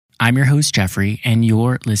I'm your host, Jeffrey, and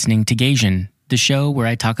you're listening to Gaysian, the show where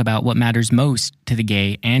I talk about what matters most to the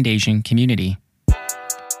gay and Asian community.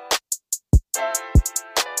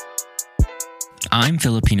 I'm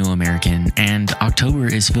Filipino American, and October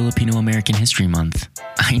is Filipino American History Month.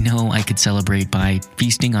 I know I could celebrate by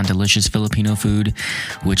feasting on delicious Filipino food,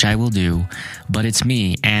 which I will do, but it's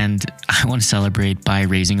me, and I want to celebrate by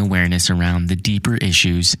raising awareness around the deeper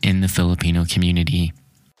issues in the Filipino community.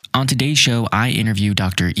 On today's show, I interview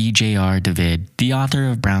Dr. E.J.R. David, the author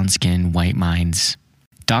of Brown Skin, White Minds.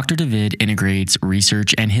 Dr. David integrates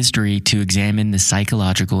research and history to examine the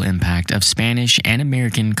psychological impact of Spanish and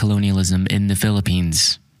American colonialism in the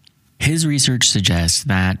Philippines. His research suggests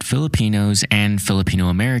that Filipinos and Filipino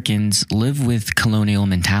Americans live with colonial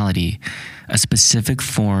mentality, a specific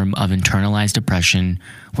form of internalized oppression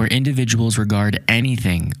where individuals regard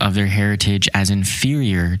anything of their heritage as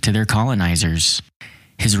inferior to their colonizers.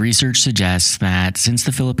 His research suggests that since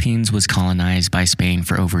the Philippines was colonized by Spain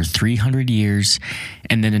for over 300 years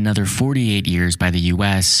and then another 48 years by the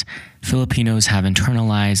U.S., Filipinos have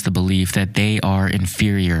internalized the belief that they are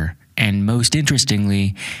inferior. And most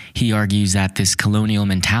interestingly, he argues that this colonial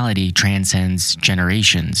mentality transcends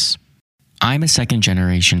generations. I'm a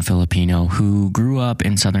second-generation Filipino who grew up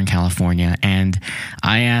in Southern California, and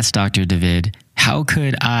I asked Dr. David, how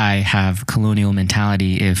could I have colonial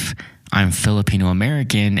mentality if I'm Filipino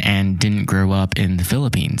American and didn't grow up in the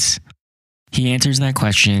Philippines? He answers that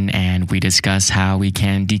question, and we discuss how we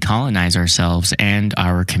can decolonize ourselves and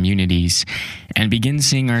our communities and begin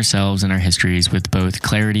seeing ourselves and our histories with both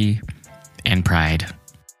clarity and pride.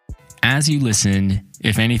 As you listen,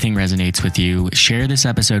 if anything resonates with you, share this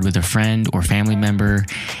episode with a friend or family member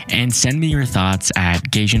and send me your thoughts at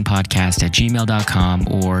gaysianpodcast@gmail.com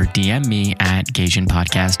or DM me at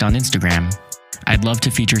gaysianpodcast on Instagram. I'd love to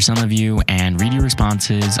feature some of you and read your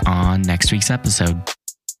responses on next week's episode.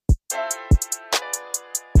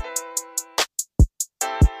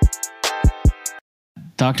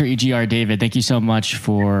 Dr. E.J.R. David, thank you so much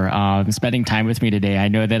for spending time with me today. I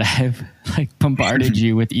know that I've bombarded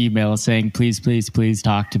you with emails saying, please, please, please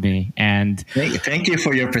talk to me. And thank you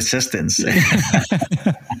for your persistence.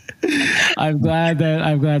 I'm glad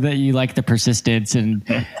that you like the persistence. And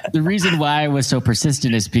the reason why I was so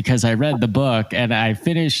persistent is because I read the book and I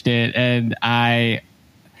finished it, and I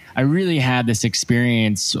really had this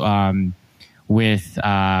experience with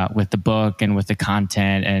the book and with the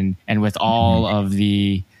content and with all of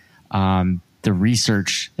the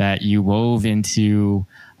research that you wove into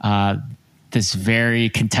this very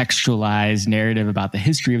contextualized narrative about the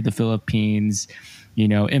history of the Philippines,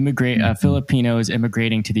 Filipinos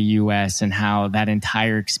immigrating to the U.S. and how that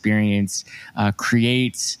entire experience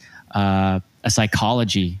creates a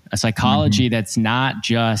psychology that's not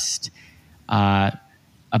just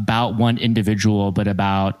about one individual, but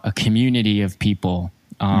about a community of people.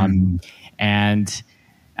 And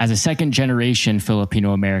as a second generation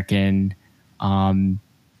Filipino American,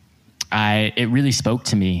 it really spoke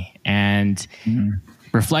to me, and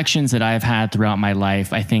reflections that I've had throughout my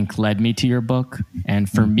life, I think, led me to your book. And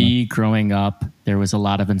for me, growing up, there was a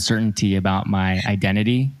lot of uncertainty about my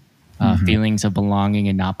identity, feelings of belonging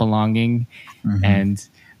and not belonging. And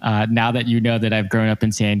now that you know that I've grown up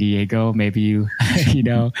in San Diego, maybe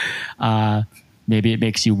maybe it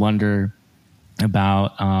makes you wonder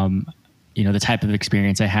about, the type of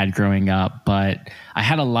experience I had growing up. But I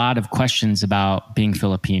had a lot of questions about being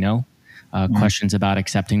Filipino, questions about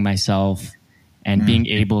accepting myself and being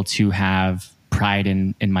able to have pride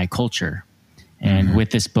in my culture. And with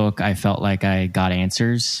this book, I felt like I got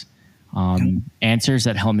answers, answers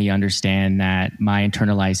that helped me understand that my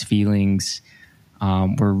internalized feelings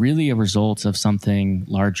were really a result of something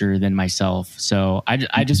larger than myself. So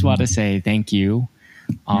I just want to say thank you.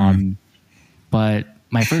 But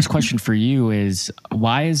my first question for you is,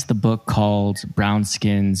 why is the book called Brown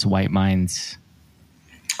Skins, White Minds?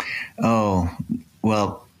 Oh,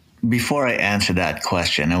 well, before I answer that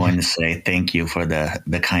question, I want to say thank you for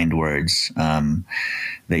the kind words that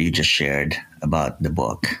you just shared about the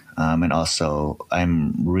book. And also,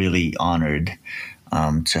 I'm really honored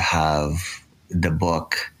to have the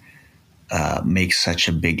book make such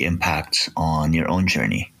a big impact on your own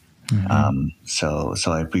journey. So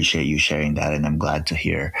I appreciate you sharing that, and I'm glad to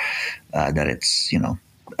hear that it's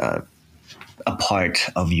a part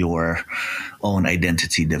of your own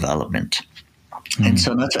identity development. And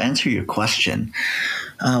so now to answer your question,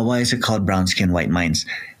 why is it called Brown Skin, White Minds?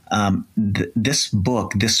 This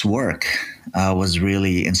work was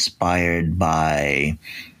really inspired by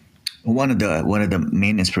one of the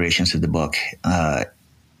main inspirations of the book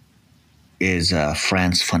is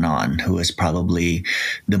Frantz Fanon, who is probably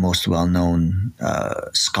the most well-known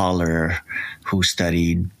scholar who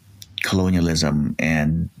studied colonialism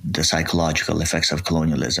and the psychological effects of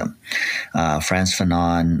colonialism. Frantz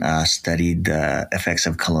Fanon studied the effects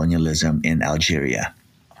of colonialism in Algeria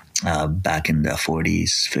back in the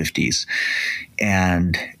 40s, 50s.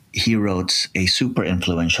 And he wrote a super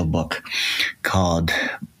influential book called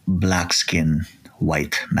Black Skin,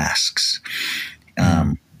 White Masks.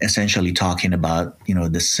 Essentially talking about,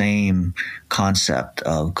 the same concept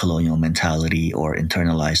of colonial mentality or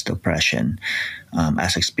internalized oppression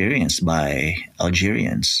as experienced by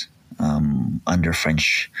Algerians under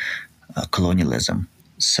French colonialism.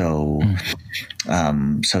 So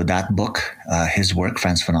that book, his work,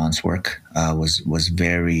 Frantz Fanon's work, was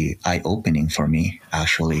very eye-opening for me,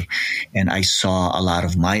 actually. And I saw a lot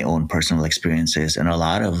of my own personal experiences and a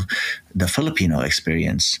lot of the Filipino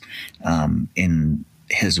experience in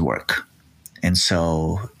his work. And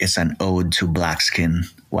so it's an ode to black skin,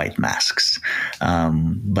 white masks.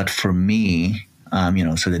 But for me,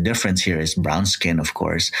 so the difference here is brown skin, of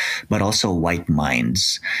course, but also white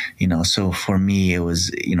minds. So for me, it was,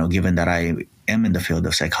 given that I am in the field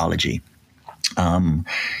of psychology,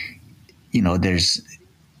 there's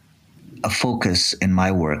a focus in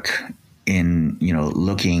my work in,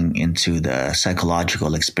 looking into the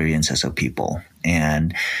psychological experiences of people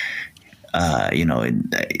and,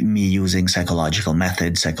 me using psychological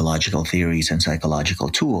methods, psychological theories, and psychological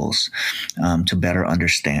tools to better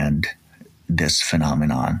understand this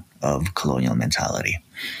phenomenon of colonial mentality.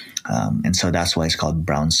 And so that's why it's called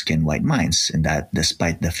brown skin, white minds. And that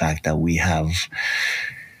despite the fact that we have,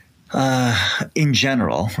 in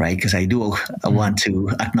general, right, because I do want to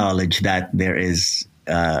acknowledge that there is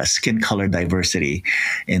skin color diversity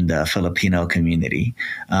in the Filipino community.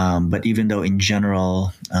 But even though in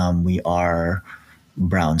general we are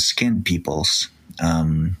brown skinned peoples,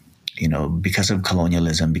 because of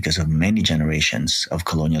colonialism, because of many generations of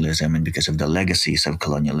colonialism, and because of the legacies of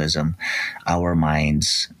colonialism, our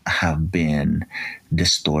minds have been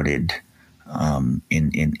distorted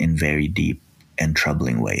in very deep and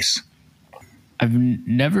troubling ways. I've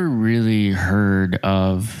never really heard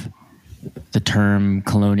of the term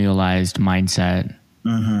colonialized mindset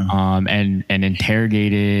and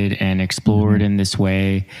interrogated and explored in this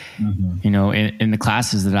way. In the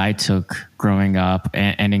classes that I took growing up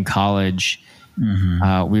and in college,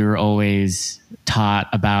 we were always taught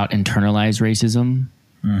about internalized racism.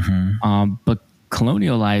 But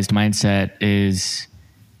colonialized mindset is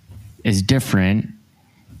different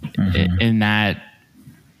in that,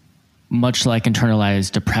 much like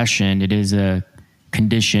internalized oppression, it is a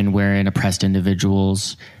condition wherein oppressed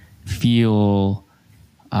individuals feel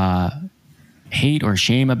hate or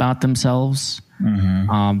shame about themselves.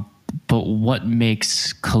 But what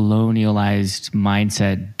makes colonialized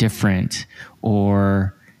mindset different,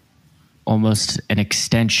 or almost an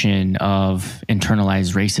extension of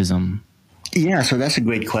internalized racism? Yeah, so that's a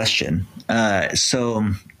great question. So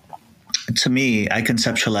to me, I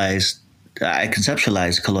conceptualize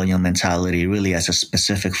colonial mentality really as a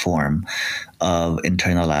specific form of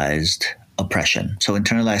internalized oppression. So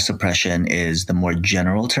internalized oppression is the more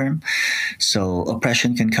general term. So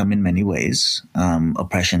oppression can come in many ways.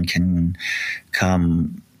 Oppression can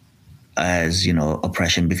come as,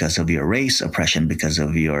 oppression because of your race, oppression because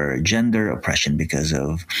of your gender, oppression because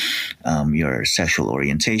of your sexual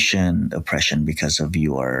orientation, oppression because of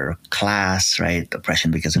your class, right?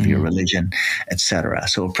 Oppression because of your religion, etc.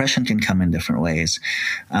 So oppression can come in different ways.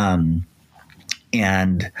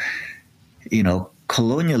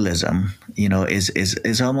 Colonialism,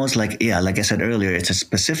 is almost like I said earlier, it's a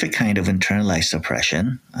specific kind of internalized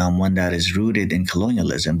oppression, one that is rooted in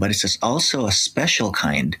colonialism, but it's also a special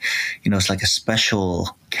kind, it's like a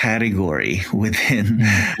special category within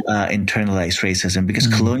internalized racism, because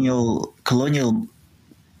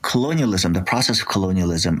colonialism, the process of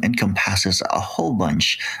colonialism, encompasses a whole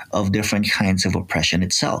bunch of different kinds of oppression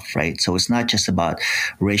itself, right? So it's not just about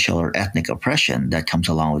racial or ethnic oppression that comes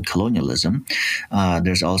along with colonialism.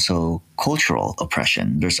 There's also cultural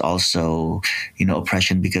oppression. There's also,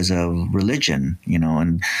 oppression because of religion,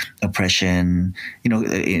 and oppression,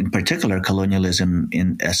 in particular, colonialism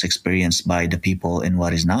as experienced by the people in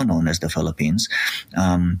what is now known as the Philippines,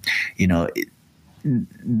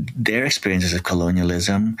 their experiences of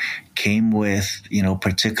colonialism came with,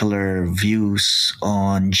 particular views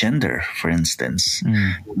on gender, for instance,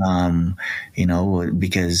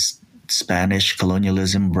 because Spanish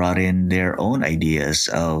colonialism brought in their own ideas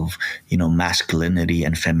of, masculinity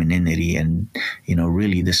and femininity, and,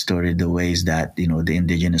 really distorted the ways that, the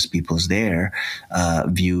indigenous peoples there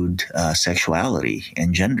viewed sexuality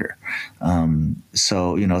and gender.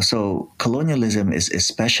 So colonialism is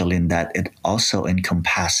special in that it also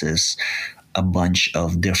encompasses a bunch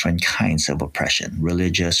of different kinds of oppression: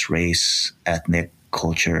 religious, race, ethnic,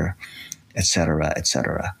 culture, etc.,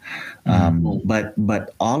 etc.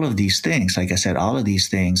 But all of these things, like I said, all of these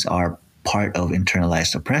things are part of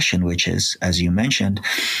internalized oppression, which is, as you mentioned,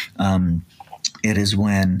 it is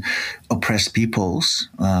when oppressed peoples,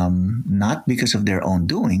 not because of their own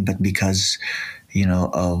doing, but because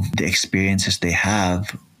of the experiences they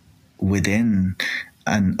have within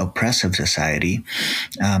an oppressive society,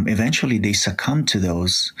 eventually they succumb to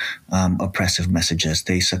those oppressive messages.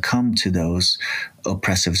 They succumb to those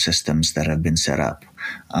oppressive systems that have been set up.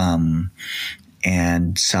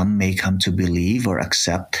 And some may come to believe or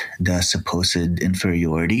accept the supposed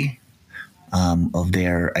inferiority of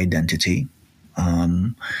their identity,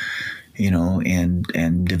 and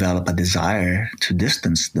develop a desire to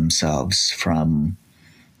distance themselves from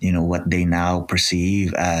what they now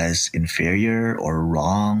perceive as inferior or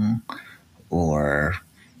wrong or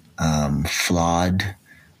flawed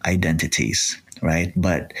identities, right?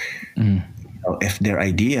 But if their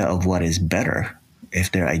idea of what is better,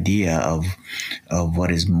 if their idea of what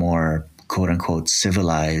is more quote unquote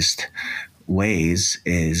civilized ways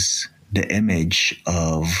is the image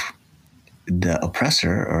of the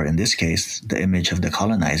oppressor, or in this case, the image of the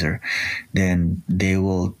colonizer, then they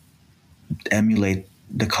will emulate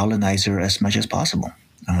the colonizer as much as possible.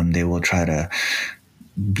 They will try to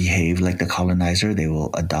behave like the colonizer. They will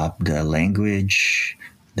adopt the language,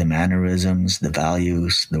 the mannerisms, the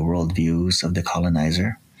values, the worldviews of the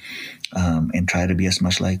colonizer, and try to be as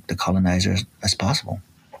much like the colonizer as possible.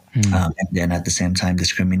 And then at the same time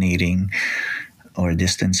discriminating or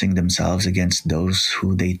distancing themselves against those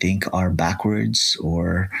who they think are backwards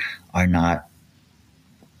or are not,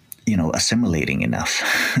 assimilating enough.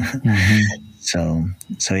 So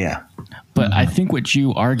yeah. But I think what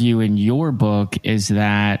you argue in your book is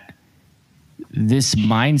that this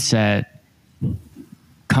mindset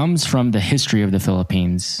comes from the history of the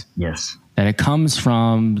Philippines. Yes. That it comes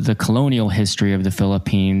from the colonial history of the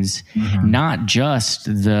Philippines, not just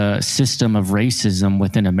the system of racism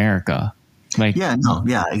within America.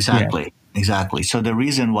 Exactly. So the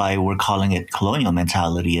reason why we're calling it colonial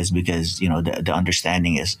mentality is because, the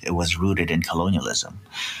understanding is it was rooted in colonialism,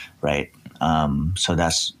 right? So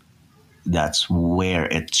that's where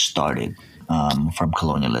it started, from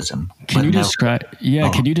colonialism. Can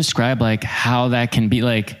you describe like how that can be?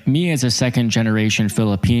 Like, me as a second generation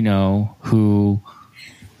Filipino who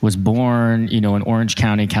was born, in Orange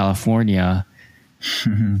County, California,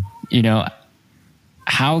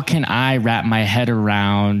 how can I wrap my head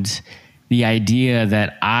around the idea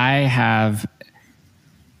that I have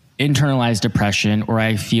internalized oppression, or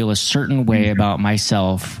I feel a certain way about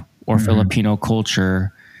myself or Filipino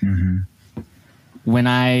culture, when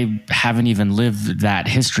I haven't even lived that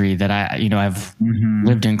history that I've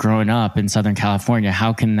lived in growing up in Southern California?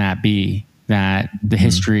 How can that be that the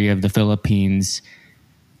history of the Philippines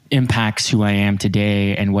impacts who I am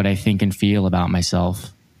today and what I think and feel about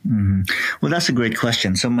myself? Well, that's a great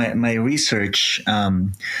question. So my research,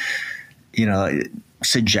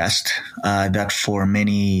 suggests that for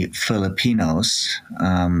many Filipinos,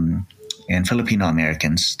 and Filipino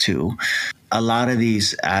Americans too, a lot of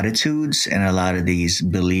these attitudes and a lot of these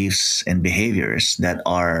beliefs and behaviors that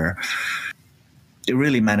are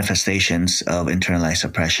really manifestations of internalized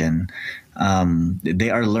oppression, they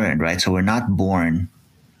are learned, right? So we're not born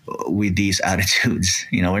with these attitudes.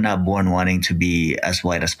 We're not born wanting to be as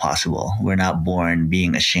white as possible. We're not born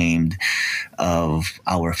being ashamed of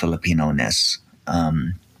our Filipino-ness.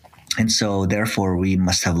 And so therefore we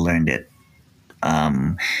must have learned it.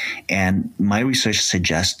 And my research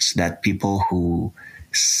suggests that people who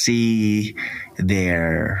see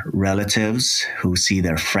their relatives, who see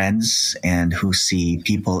their friends, and who see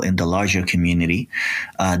people in the larger community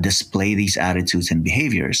display these attitudes and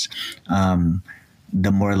behaviors,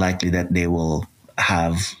 the more likely that they will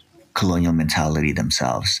have colonial mentality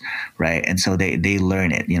themselves, right? And so they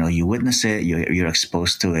learn it. You witness it, you're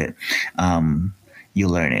exposed to it, you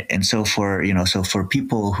learn it. And so for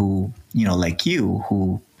people who, like you,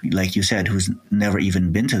 who, like you said, who's never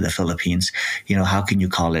even been to the Philippines, how can you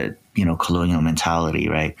call it, colonial mentality,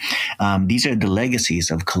 right? These are the legacies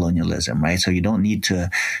of colonialism, right? So you don't need to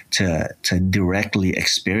directly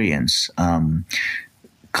experience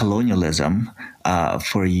colonialism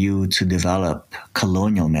for you to develop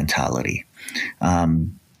colonial mentality.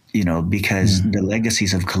 because the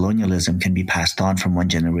legacies of colonialism can be passed on from one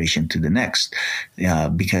generation to the next,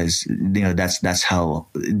 because that's how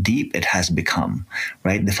deep it has become,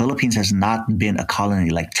 right? The Philippines has not been a colony,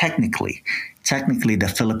 like technically,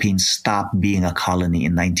 the Philippines stopped being a colony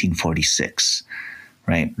in 1946,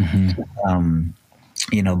 right?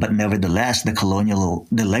 But nevertheless,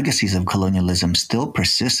 the legacies of colonialism still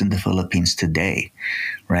persist in the Philippines today,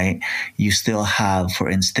 right? You still have, for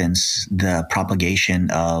instance, the propagation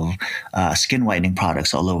of skin whitening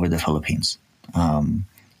products all over the Philippines,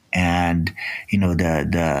 and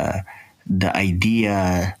the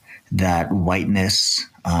idea that whiteness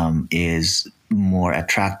is more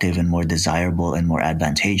attractive and more desirable and more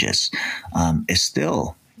advantageous is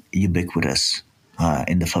still ubiquitous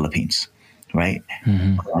in the Philippines, right?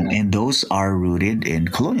 And those are rooted in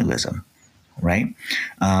colonialism, right?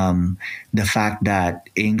 The fact that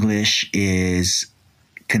English is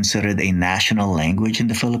considered a national language in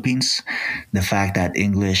the Philippines, the fact that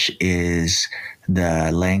English is the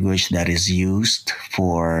language that is used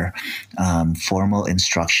for formal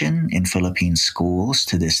instruction in Philippine schools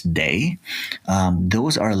to this day,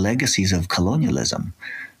 those are legacies of colonialism,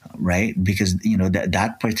 right? Because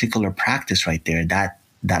that particular practice right there,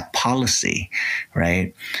 that policy,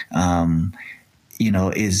 right,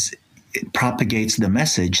 it propagates the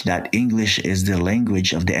message that English is the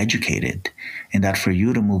language of the educated, and that for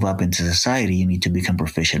you to move up into society, you need to become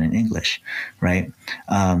proficient in English, right?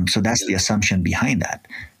 So that's the assumption behind that,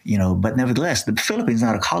 But nevertheless, the Philippines is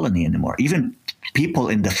not a colony anymore. Even people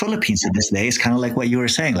in the Philippines to this day, it's kind of like what you were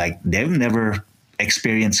saying, like they've never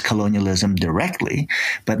experienced colonialism directly,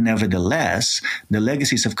 but nevertheless, the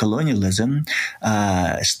legacies of colonialism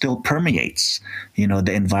still permeates,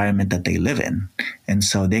 the environment that they live in, and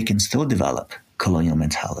so they can still develop colonial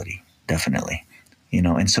mentality, definitely,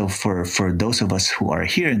 And so for those of us who are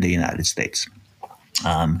here in the United States,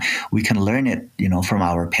 we can learn it, from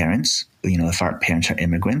our parents. If our parents are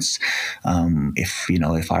immigrants,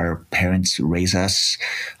 if our parents raise us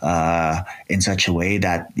in such a way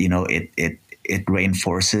that it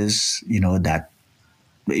reinforces, that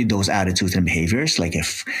those attitudes and behaviors. Like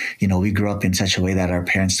if, we grew up in such a way that our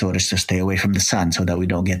parents told us to stay away from the sun so that we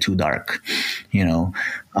don't get too dark,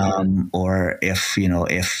 or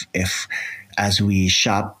if as we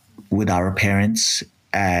shop with our parents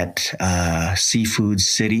at Seafood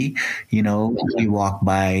City, we walk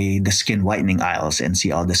by the skin whitening aisles and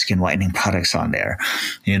see all the skin whitening products on there,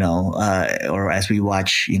 or as we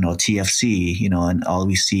watch, TFC, and all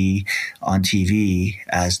we see on TV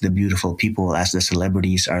as the beautiful people, as the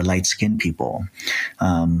celebrities are light-skinned people.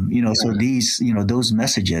 So these, those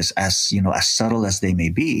messages, as subtle as they may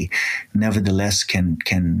be, nevertheless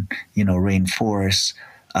can reinforce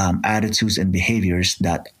attitudes and behaviors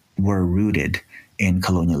that were rooted in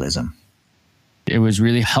colonialism. It was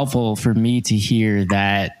really helpful for me to hear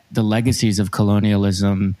that the legacies of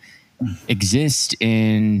colonialism exist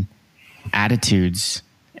in attitudes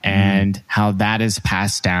and how that is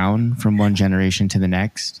passed down from one generation to the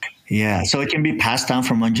next. Yeah, so it can be passed down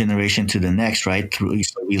from one generation to the next, right? So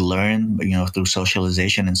we learn, through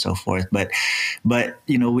socialization and so forth. But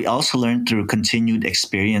we also learn through continued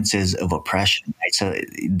experiences of oppression, right? So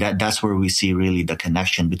that's where we see really the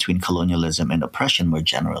connection between colonialism and oppression more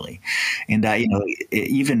generally. And that,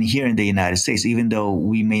 even here in the United States, even though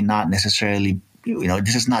we may not necessarily,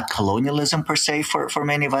 this is not colonialism per se for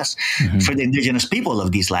many of us. For the indigenous people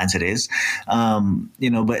of these lands, it is,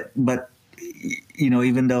 but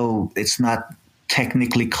even though it's not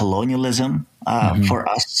technically colonialism for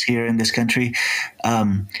us here in this country,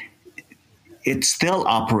 it still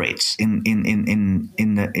operates in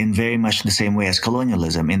very much the same way as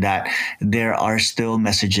colonialism, in that there are still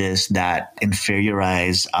messages that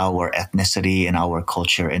inferiorize our ethnicity and our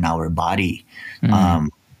culture and our body.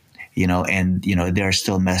 There are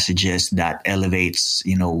still messages that elevates,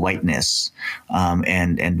 whiteness,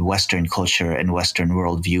 and Western culture and Western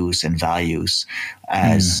worldviews and values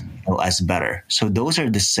as better. So those are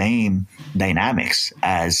the same dynamics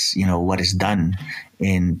as, what is done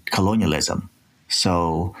in colonialism.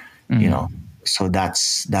 So, so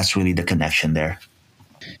that's really the connection there.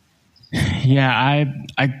 Yeah,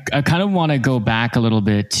 I kind of want to go back a little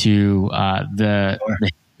bit to the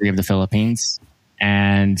history of the Philippines.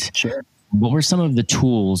 And what were some of the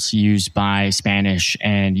tools used by Spanish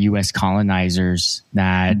and U.S. colonizers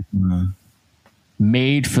that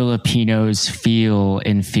made Filipinos feel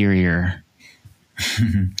inferior?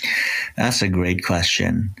 That's a great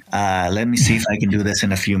question. Let me see if I can do this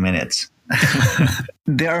in a few minutes.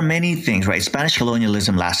 There are many things, right? Spanish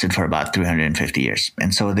colonialism lasted for about 350 years.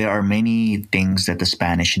 And so there are many things that the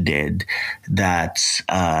Spanish did that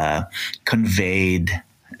conveyed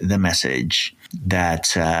the message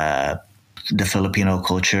that the Filipino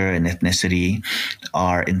culture and ethnicity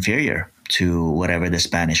are inferior to whatever the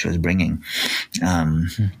Spanish was bringing.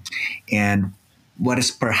 And what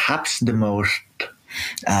is perhaps the most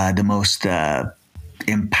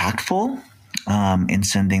impactful in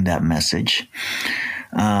sending that message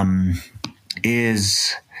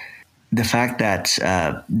is the fact that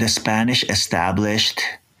the Spanish established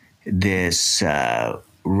this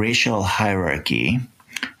racial hierarchy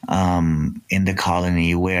in the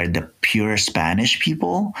colony, where the pure Spanish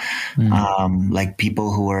people, like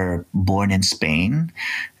people who were born in Spain,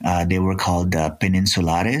 they were called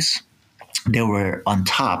peninsulares. They were on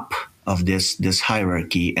top of this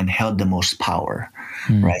hierarchy and held the most power,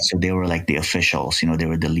 right? So they were like the officials, they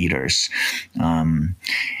were the leaders.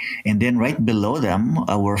 And then right below them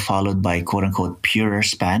were followed by quote unquote pure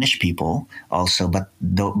Spanish people also, but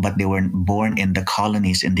they were born in the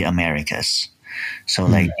colonies in the Americas. So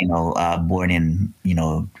born in,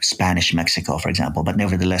 Spanish Mexico, for example, but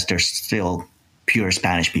nevertheless, they're still pure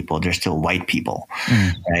Spanish people. They're still white people,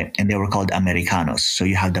 right? And they were called Americanos. So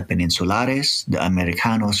you have the Peninsulares, the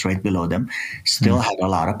Americanos right below them, still had a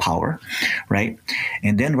lot of power, right?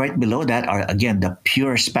 And then right below that are, again, the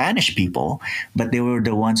pure Spanish people, but they were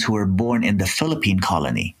the ones who were born in the Philippine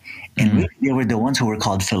colony. And really, they were the ones who were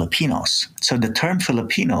called Filipinos. So the term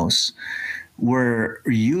Filipinos were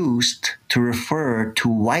used to refer to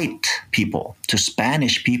white people, to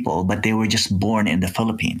Spanish people, but they were just born in the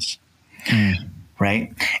Philippines.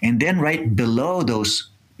 Right? And then right below those,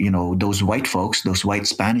 those white folks, those white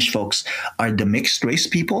Spanish folks, are the mixed race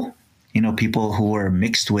people, people who were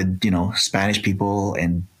mixed with, Spanish people,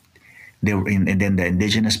 and and then the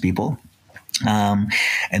indigenous people. And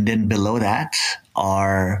then below that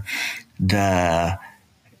are the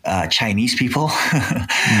Chinese people,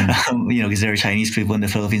 because there are Chinese people in the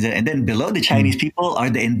Philippines. And then below the Chinese people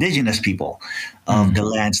are the indigenous people of the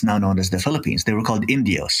lands now known as the Philippines. They were called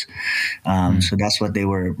Indios. So that's what they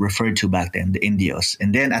were referred to back then, the Indios.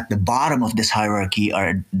 And then at the bottom of this hierarchy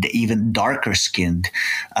are the even darker skinned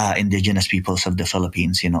indigenous peoples of the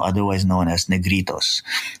Philippines, otherwise known as Negritos,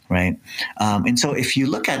 right? And so if you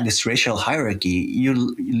look at this racial hierarchy,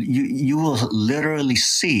 you will literally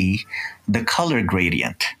see the color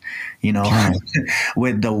gradient,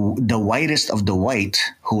 with the whitest of the white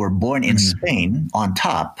who were born in Spain on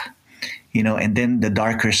top, and then the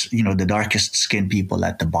darkest skinned people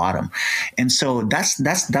at the bottom. And so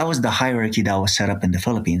that was the hierarchy that was set up in the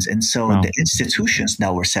Philippines. And so the institutions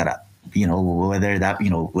that were set up, whether that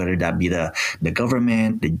be the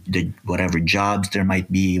government, the whatever jobs there might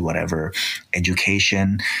be, whatever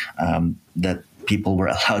education that people were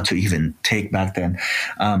allowed to even take back then,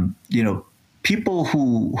 people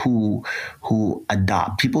who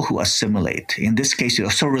adopt, people who assimilate. In this case,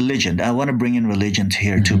 so religion. I want to bring in religion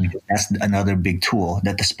here too, because that's another big tool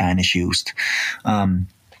that the Spanish used. And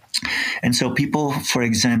so people, for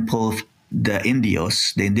example, the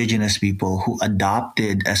Indios, the indigenous people who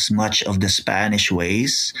adopted as much of the Spanish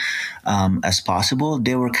ways as possible,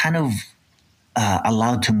 they were kind of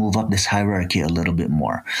allowed to move up this hierarchy a little bit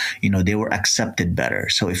more. They were accepted better.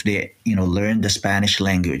 So if they, learned the Spanish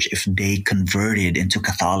language, if they converted into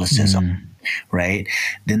Catholicism, right,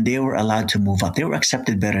 then they were allowed to move up. They were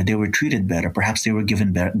accepted better. They were treated better. Perhaps they were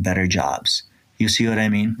given better jobs. You see what I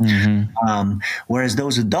mean? Whereas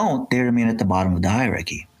those who don't, they remain at the bottom of the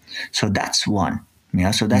hierarchy. So that's one.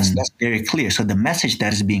 Yeah. So that's very clear. So the message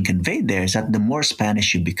that is being conveyed there is that the more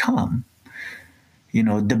Spanish you become,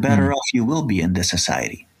 the better off you will be in this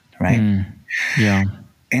society, right? Yeah.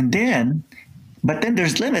 And then, but then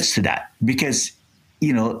there's limits to that, because,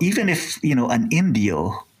 even if, an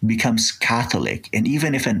Indio becomes Catholic, and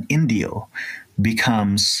even if an Indio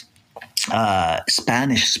becomes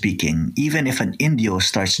Spanish speaking, even if an Indio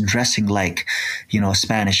starts dressing like,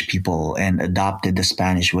 Spanish people and adopted the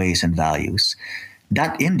Spanish ways and values,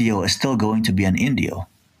 that Indio is still going to be an Indio.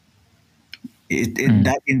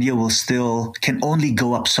 That India can only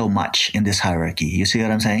go up so much in this hierarchy. You see what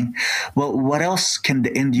I'm saying? Well, what else can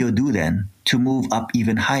the Indio do then to move up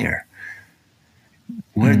even higher?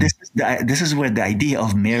 Where this is where the idea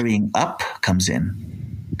of marrying up comes in.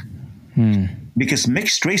 Because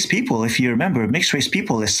mixed race people, if you remember, mixed race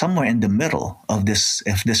people is somewhere in the middle of this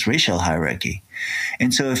racial hierarchy.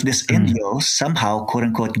 And so if this Indio somehow, quote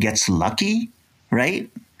unquote, gets lucky, right?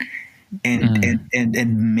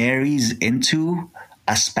 And marries into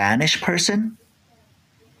a Spanish person.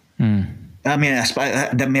 I mean,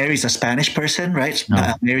 that marries a Spanish person, right?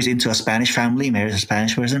 Marries into a Spanish family, marries a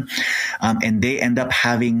Spanish person, and they end up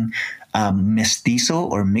having mestizo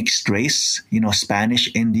or mixed race,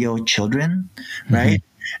 Spanish Indio children, right?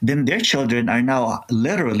 then their children are now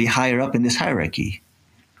literally higher up in this hierarchy.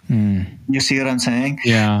 You see what I'm saying?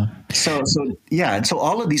 Yeah. So yeah. So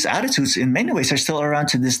all of these attitudes, in many ways, are still around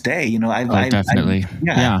to this day. You know, Definitely.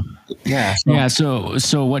 yeah, yeah. Yeah.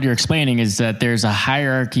 So what you're explaining is that there's a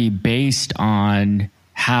hierarchy based on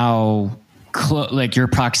how like your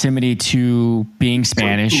proximity to being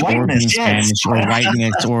Spanish or being Spanish or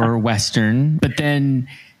whiteness or Western. But then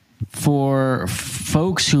for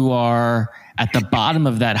folks who are at the bottom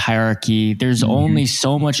of that hierarchy, there's only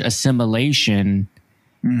so much assimilation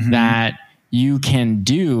that you can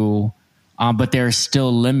do, but there are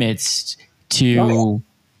still limits to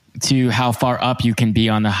how far up you can be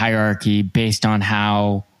on the hierarchy based on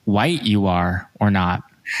how white you are or not.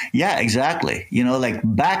 Yeah, exactly. You know, like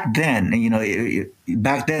back then,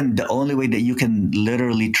 the only way that you can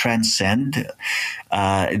literally transcend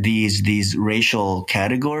these racial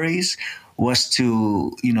categories was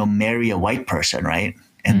to, marry a white person, right?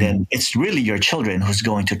 And then it's really your children who's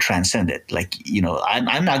going to transcend it. Like,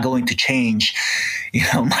 I'm not going to change,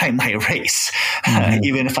 my race,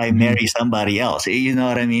 even if I marry somebody else. You know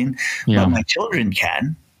what I mean? Yeah. But my children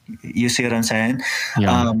can. You see what I'm saying?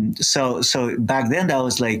 Yeah. So back then that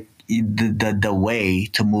was like the way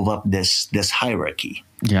to move up this hierarchy.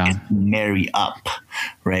 Yeah. Marry up,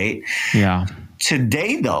 right? Yeah.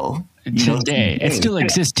 Today, though. Today, it still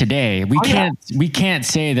exists today. We can't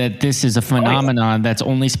say that this is a phenomenon that's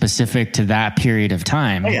only specific to that period of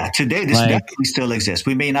time. Oh, yeah, today this definitely still exists.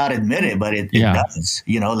 We may not admit it, but it does.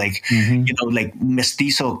 Like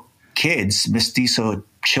mestizo kids, mestizo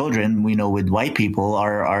children, with white people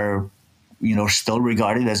are still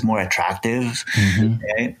regarded as more attractive.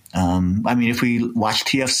 Okay? I mean, if we watch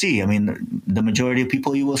TFC, I mean, the majority of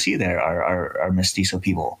people you will see there are mestizo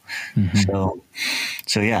people.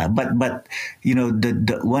 So yeah, but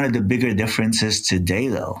the one of the bigger differences today,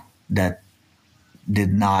 though, that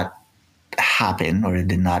did not happen or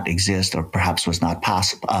did not exist or perhaps was not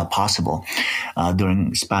possible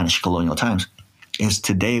during Spanish colonial times is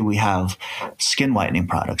today we have skin whitening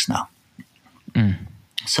products now.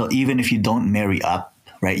 So even if you don't marry up,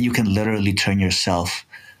 right, you can literally turn yourself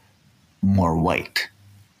more white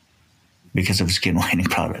because of skin whitening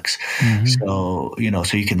products. So,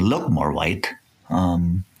 so you can look more white.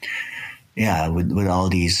 With all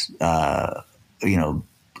these,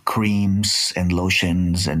 creams and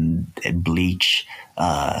lotions and bleach,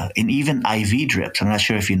 and even IV drips. I'm not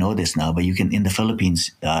sure if you know this now, but you can, in the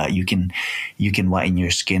Philippines, you can whiten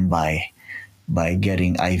your skin by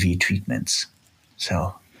getting IV treatments.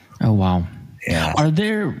 So, oh wow, yeah. Are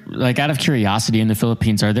there, like, out of curiosity, in the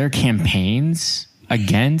Philippines, are there campaigns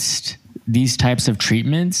against these types of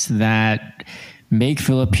treatments that make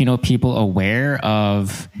Filipino people aware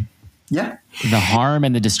of the harm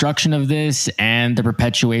and the destruction of this and the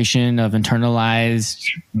perpetuation of internalized,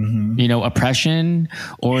 oppression?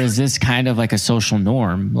 Or is this kind of like a social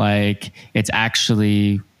norm? Like, it's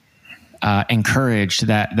actually encouraged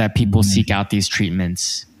that people seek out these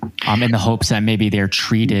treatments in the hopes that maybe they're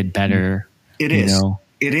treated better. It is.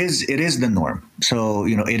 It is the norm. So,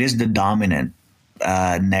 it is the dominant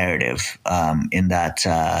narrative in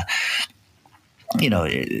that,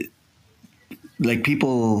 like,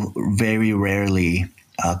 people very rarely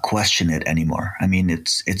question it anymore. I mean,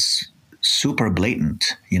 it's super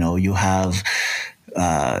blatant. You have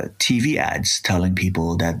TV ads telling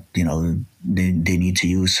people that, they need to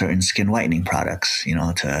use certain skin whitening products,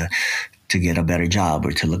 to get a better job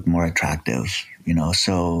or to look more attractive,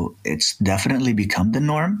 so it's definitely become the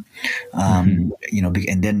norm. And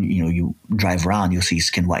then, you drive around, you'll see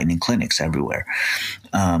skin whitening clinics everywhere.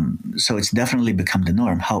 So it's definitely become the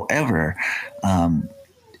norm. However,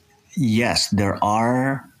 yes, there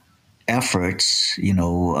are efforts,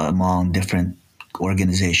 among different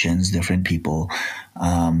organizations, different people,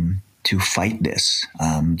 to fight this,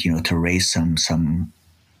 to raise some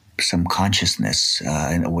consciousness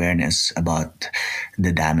and awareness about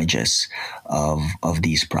the damages of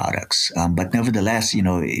these products. But nevertheless,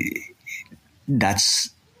 we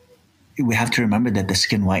have to remember that the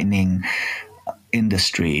skin whitening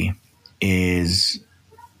industry is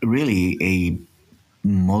really a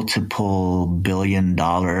multiple $billion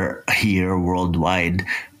a year worldwide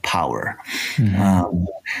power.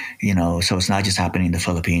 So it's not just happening in the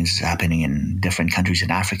Philippines, it's happening in different countries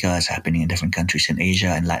in Africa, it's happening in different countries in Asia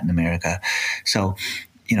and Latin America. So,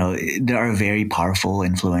 there are very powerful,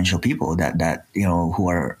 influential people that who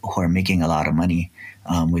are making a lot of money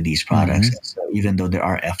with these products. So even though there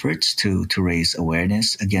are efforts to raise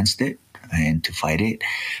awareness against it and to fight it,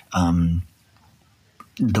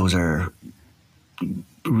 those are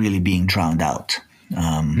really being drowned out,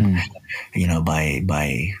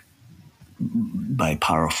 by by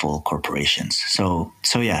powerful corporations. So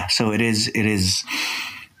yeah, so it is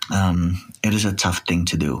a tough thing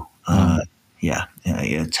to do. A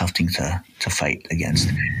tough thing to fight against.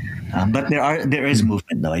 But there is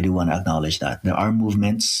movement, though. I do want to acknowledge that there are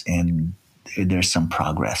movements and there's some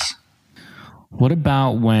progress. What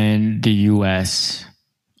about when the U.S.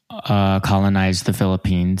 Colonized the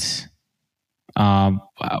Philippines?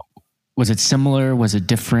 Was it similar? Was it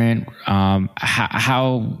different?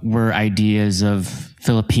 How were ideas of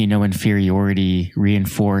Filipino inferiority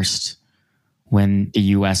reinforced when the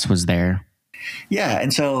U.S. was there? Yeah,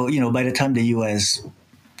 and so by the time the U.S.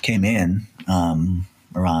 came in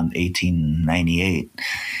around 1898,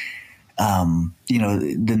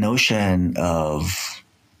 the notion of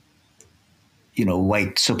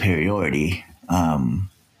white superiority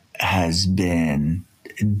has been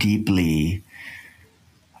deeply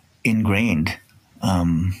ingrained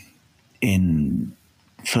in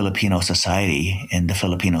Filipino society and the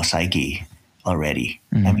Filipino psyche already.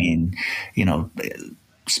 Mm-hmm. I mean,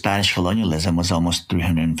 Spanish colonialism was almost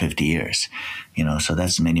 350 years, so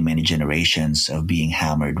that's many generations of being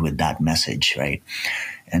hammered with that message, right?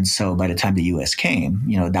 And so by the time the U.S. came,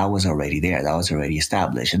 that was already there. That was already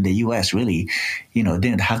established. And the U.S. really,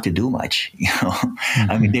 didn't have to do much.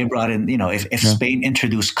 Mm-hmm. I mean, they brought in, if Spain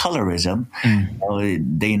introduced colorism,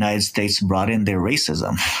 the United States brought in their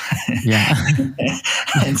racism. Yeah.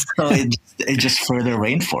 And so it just further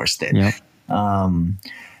reinforced it. Yep. And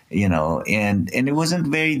it wasn't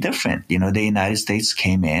very different. The United States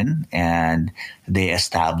came in and they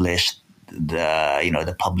established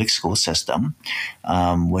the public school system,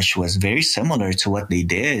 which was very similar to what they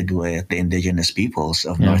did with the indigenous peoples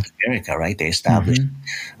of North America, right? They established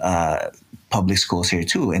public schools here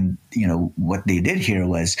too. And, what they did here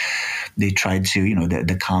was they tried to,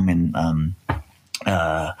 the common,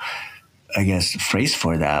 I guess, phrase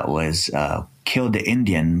for that was kill the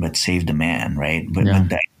Indian but save the man, right? But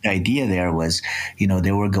the idea there was,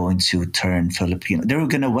 they were going to turn Filipino, they were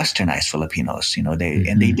going to westernize Filipinos,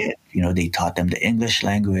 and they did. They taught them the English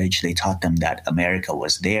language. They taught them that America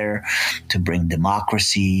was there to bring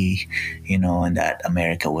democracy, and that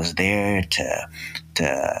America was there to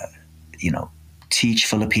teach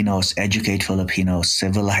Filipinos, educate Filipinos,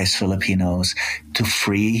 civilize Filipinos, to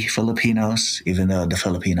free Filipinos, even though the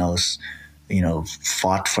Filipinos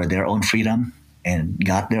fought for their own freedom and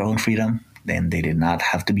got their own freedom, then they did not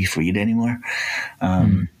have to be freed anymore.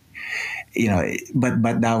 But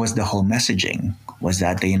that was the whole messaging, was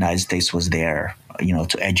that the United States was there,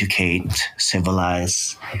 to educate,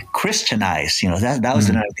 civilize, Christianize. That was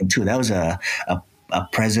another thing too. That was a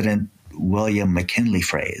President William McKinley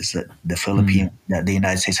phrase, that that the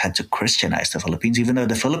United States had to Christianize the Philippines, even though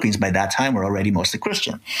the Philippines by that time were already mostly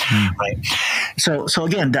Christian, right? So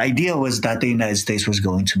again, the idea was that the United States was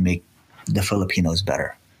going to make the Filipinos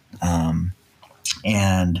better,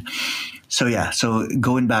 and so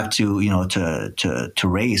going back to to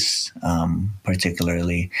race,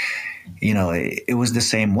 particularly, it was the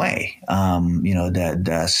same way.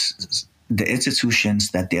 The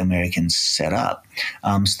institutions that the Americans set up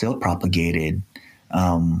still propagated,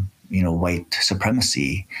 white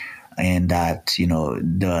supremacy, and that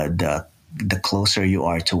the closer you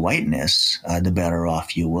are to whiteness, the better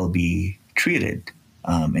off you will be treated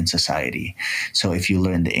in society. So if you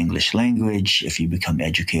learn the English language, if you become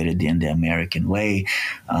educated in the American way,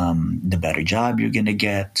 the better job you're going to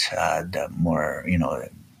get, the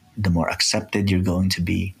more accepted you're going to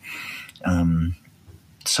be.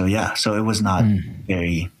 So it was not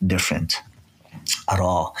very different at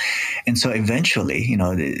all. And so eventually,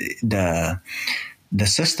 the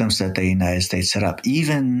systems that the United States set up,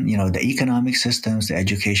 even, the economic systems, the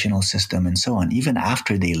educational system, and so on, even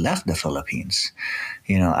after they left the Philippines,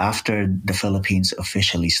 after the Philippines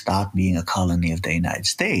officially stopped being a colony of the United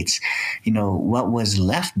States, what was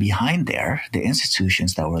left behind there, the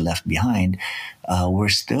institutions that were left behind, were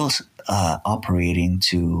still operating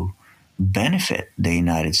to benefit the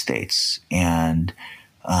United States and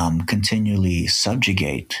continually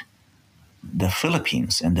subjugate the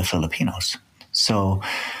Philippines and the Filipinos. So,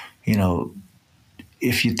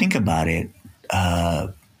 if you think about it,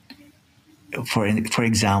 for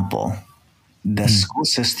example, the school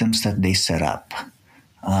systems that they set up,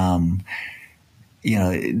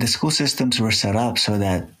 the school systems were set up so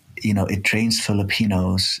that, it trains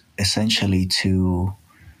Filipinos essentially to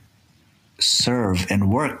serve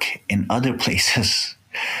and work in other places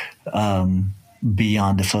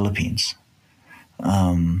beyond the Philippines.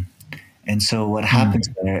 And so what happens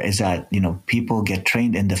there is that, people get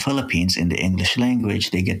trained in the Philippines in the English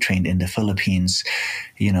language. They get trained in the Philippines,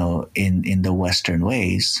 in the Western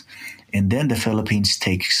ways. And then the Philippines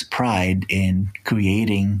takes pride in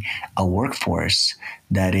creating a workforce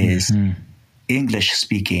that is English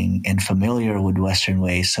speaking and familiar with Western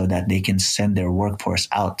ways so that they can send their workforce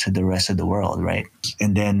out to the rest of the world, right?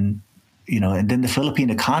 And then, the Philippine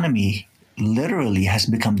economy literally has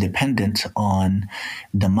become dependent on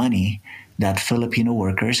the money that Filipino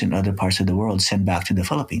workers in other parts of the world send back to the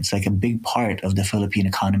Philippines. Like a big part of the Philippine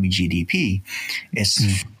economy GDP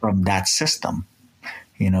is from that system,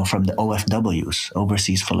 from the OFWs,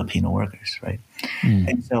 overseas Filipino workers, right?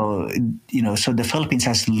 And so, so the Philippines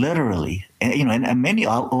has literally, and many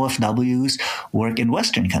OFWs work in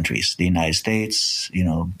Western countries, the United States,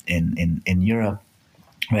 in Europe,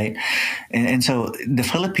 right? And so the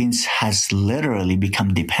Philippines has literally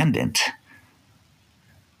become dependent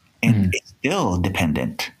and is still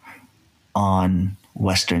dependent on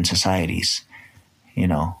Western societies,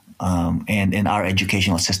 and our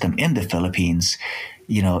educational system in the Philippines,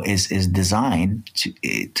 is designed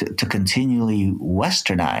to continually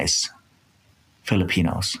westernize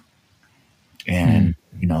Filipinos, and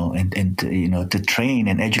to train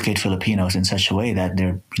and educate Filipinos in such a way that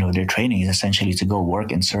their training is essentially to go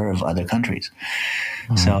work and serve other countries.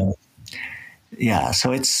 So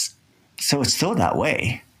it's still that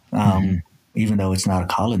way, even though it's not a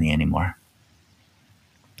colony anymore.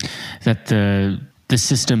 That the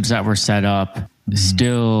systems that were set up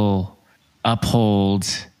still uphold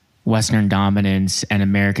Western dominance and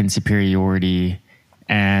American superiority,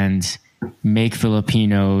 and make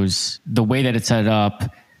Filipinos, the way that it's set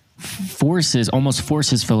up, almost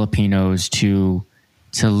forces Filipinos to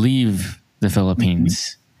leave the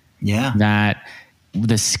Philippines. Yeah. That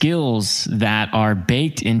the skills that are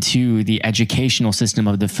baked into the educational system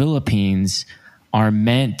of the Philippines are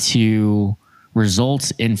meant to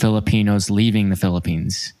result in Filipinos leaving the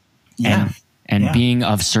Philippines and being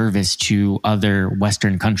of service to other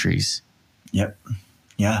Western countries. Yep.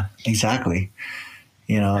 Yeah, exactly.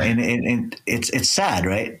 And it's sad,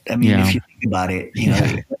 right? I mean, if you think about it,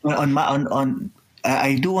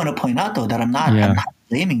 I do want to point out though that I'm not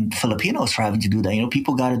blaming Filipinos for having to do that.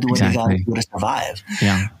 People got to do what they got to do to survive.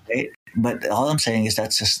 Yeah. Right? But all I'm saying is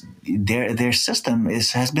that's just their system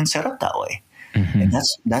has been set up that way, and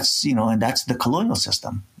that's and that's the colonial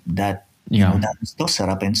system that that is still set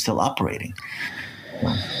up and still operating.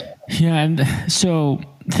 Yeah, and so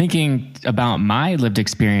thinking about my lived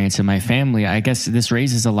experience and my family, I guess this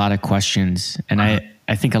raises a lot of questions, and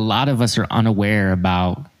I think a lot of us are unaware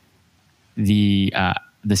about the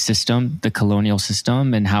system, the colonial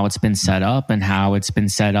system, and how it's been set up, and how it's been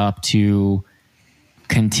set up to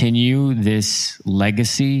continue this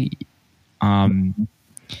legacy. And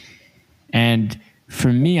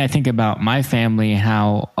for me, I think about my family,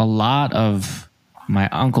 how a lot of my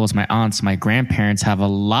uncles, my aunts, my grandparents have a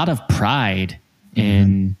lot of pride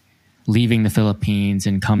in leaving the Philippines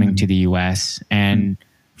and coming to the U.S. and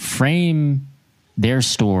frame their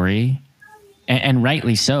story, and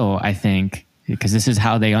rightly so, I think, because this is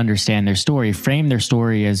how they understand their story, frame their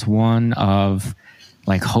story as one of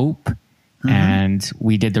like hope, and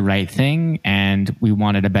we did the right thing, and we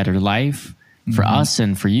wanted a better life for us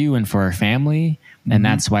and for you and for our family, and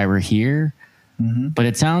that's why we're here. But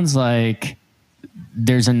it sounds like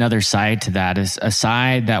there's another side to that, is a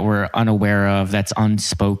side that we're unaware of, that's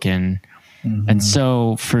unspoken. And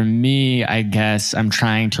so for me, I guess I'm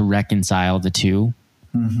trying to reconcile the two.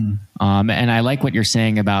 And I like what you're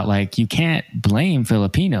saying about, like, you can't blame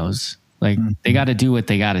Filipinos. Like, they got to do what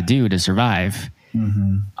they got to do to survive.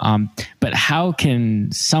 But how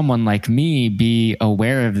can someone like me be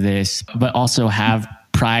aware of this, but also have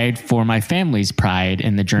pride for my family's pride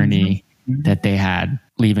in the journey that they had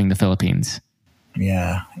leaving the Philippines?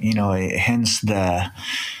 Yeah, hence the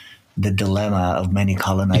dilemma of many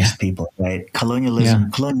colonized people, right?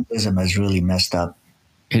 Colonialism has really messed up.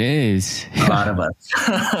 It is a lot of us.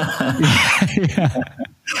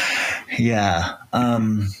 Yeah.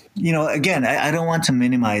 Again, I don't want to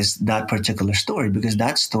minimize that particular story, because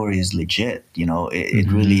that story is legit.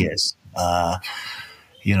 It really is. A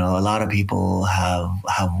lot of people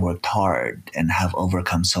have worked hard and have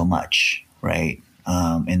overcome so much, right?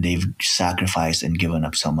 And they've sacrificed and given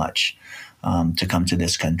up so much to come to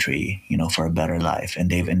this country, for a better life. And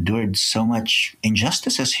they've endured so much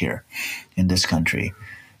injustices here in this country,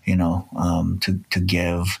 to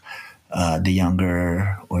give the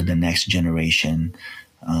younger or the next generation,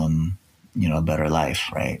 a better life,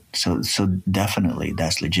 right? So definitely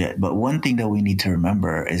that's legit. But one thing that we need to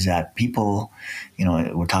remember is that people,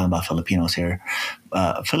 we're talking about Filipinos here.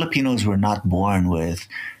 Filipinos were not born with,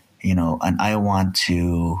 an I want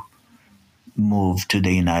to move to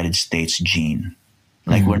the United States gene.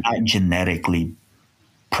 Like we're not genetically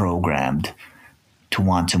programmed to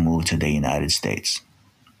want to move to the United States.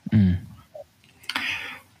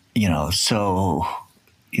 So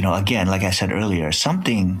again, like I said earlier,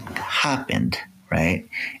 something happened, right?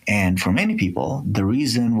 And for many people, the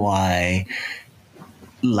reason why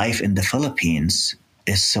life in the Philippines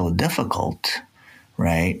is so difficult,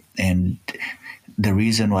 right? And the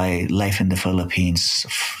reason why life in the Philippines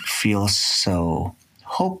feels so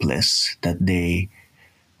hopeless that they,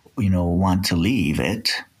 want to leave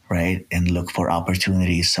it, right? And look for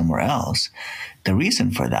opportunities somewhere else. The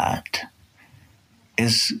reason for that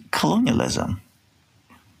is colonialism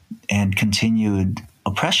and continued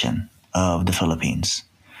oppression of the Philippines,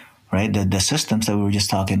 right? The systems that we were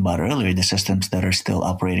just talking about earlier, the systems that are still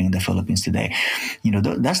operating in the Philippines today,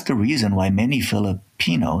 that's the reason why many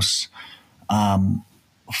Filipinos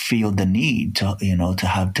feel the need to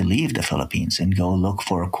have to leave the Philippines and go look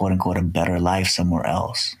for quote unquote a better life somewhere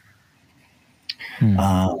else.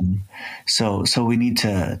 So we need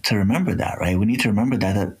to remember that, right? We need to remember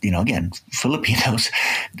that again, Filipinos,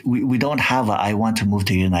 we don't have a I want to move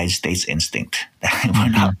to the United States instinct. We're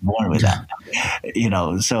not born with that,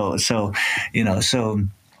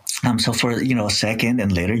 So for second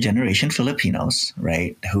and later generation Filipinos,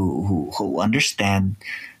 right, who understand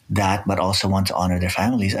that, but also want to honor their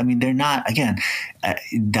families. I mean, they're not. Again,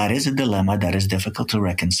 that is a dilemma that is difficult to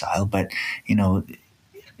reconcile. But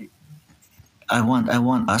I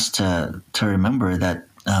want us to remember that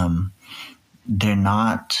they're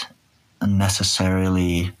not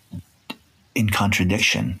necessarily in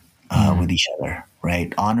contradiction with each other,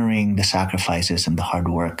 right? Honoring the sacrifices and the hard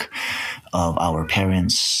work of our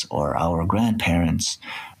parents or our grandparents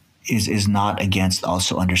is not against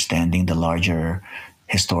also understanding the larger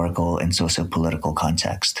historical and socio-political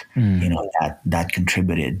context, that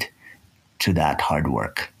contributed to that hard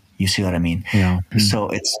work. You see what I mean? Yeah. So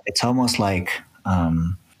it's almost like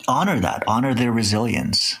honor their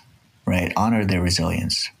resilience, right? Honor their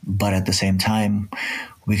resilience. But at the same time,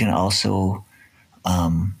 we can also,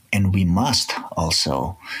 and we must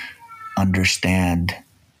also understand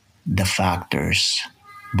the factors,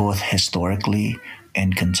 both historically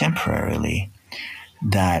and contemporarily,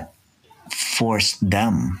 that forced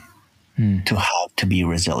them to have to be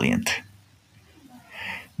resilient.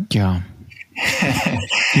 Yeah.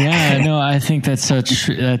 Yeah, no, I think that's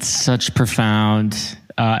such profound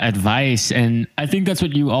advice, and I think that's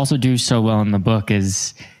what you also do so well in the book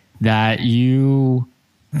is that you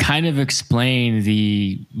kind of explain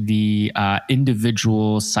the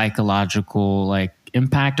individual psychological like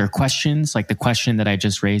impact or questions, like the question that I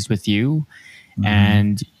just raised with you,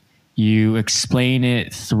 and you explain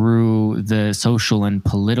it through the social and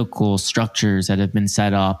political structures that have been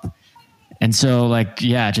set up. And so,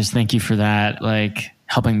 just thank you for that,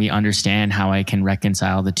 helping me understand how I can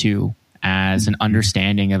reconcile the two as an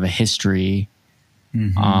understanding of a history,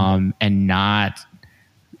 and not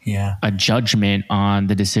a judgment on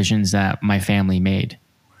the decisions that my family made.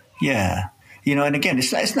 Yeah. And again,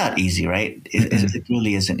 it's not easy, right? It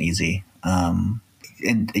really isn't easy. And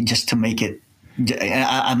just to make it,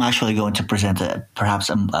 I'm actually going to present perhaps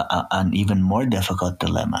an even more difficult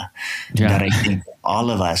dilemma that I think all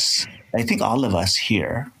of us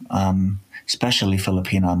here, especially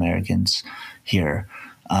Filipino Americans here,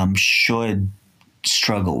 should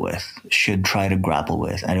struggle with, should try to grapple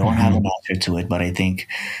with. I don't have an answer to it, but I think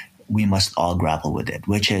we must all grapple with it,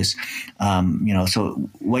 which is, so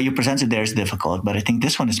what you presented there is difficult, but I think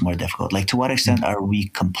this one is more difficult. Like, to what extent are we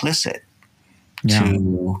complicit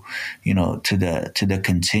to the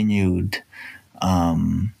continued,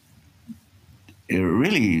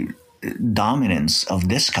 really dominance of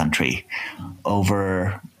this country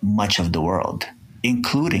over much of the world,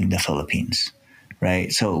 including the Philippines,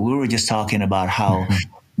 right? So we were just talking about how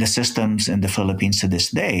the systems in the Philippines to this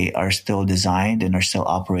day are still designed and are still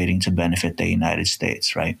operating to benefit the United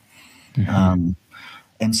States, right? And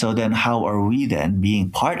so then how are we then being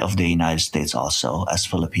part of the United States also as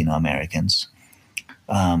Filipino Americans?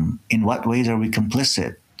 In what ways are we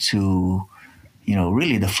complicit to,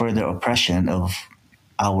 really the further oppression of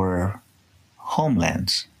our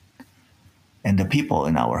homelands and the people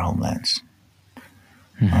in our homelands?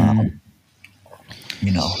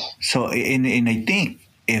 So I think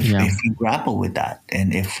if we grapple with that,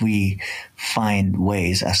 and if we find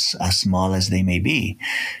ways as small as they may be,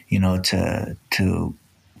 to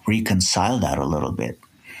reconcile that a little bit,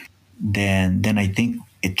 then I think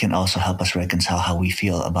it can also help us reconcile how we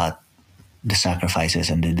feel about the sacrifices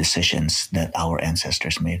and the decisions that our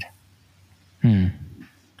ancestors made.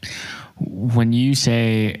 When you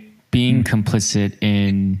say being complicit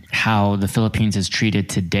in how the Philippines is treated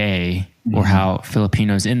today, or how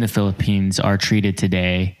Filipinos in the Philippines are treated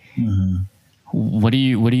today, what do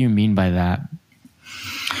you mean by that?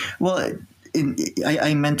 Well,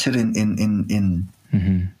 I meant it in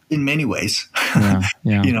many ways.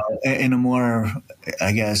 Yeah. You know, in a more,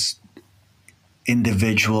 I guess,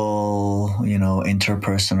 individual, you know,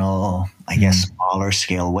 interpersonal, I guess, smaller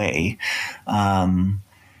scale way.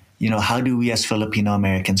 You know, how do we as Filipino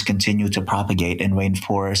Americans continue to propagate and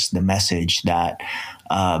reinforce the message that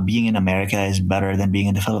being in America is better than being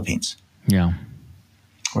in the Philippines? Yeah.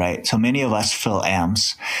 Right. So many of us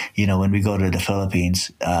Phil-Ams, you know, when we go to the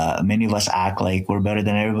Philippines, many of us act like we're better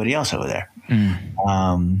than everybody else over there.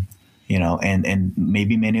 You know, and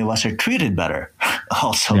maybe many of us are treated better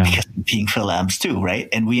also because of being Phil-Ams too, right?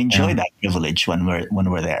 And we enjoy that privilege when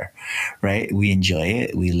we're there, right? We enjoy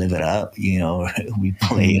it, we live it up, you know, we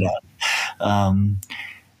play it up.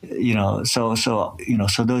 You know, so you know,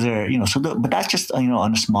 so those are, you know, but that's just, you know,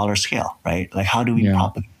 on a smaller scale, right? Like, how do we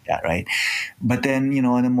propagate that, right? But then, you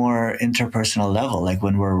know, on a more interpersonal level, like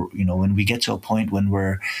when we're, you know, when we get to a point when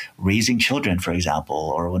we're raising children, for example,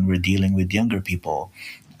 or when we're dealing with younger people,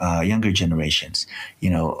 younger generations, you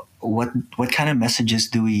know, what kind of messages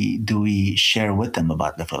do we share with them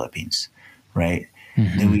about the Philippines, right?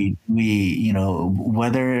 Do we, you know,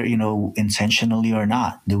 whether, you know, intentionally or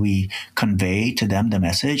not, do we convey to them the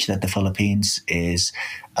message that the Philippines is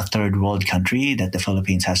a third world country, that the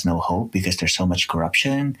Philippines has no hope because there's so much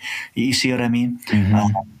corruption? You see what I mean?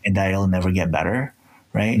 And that it'll never get better,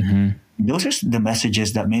 right? Those are the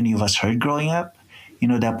messages that many of us heard growing up, you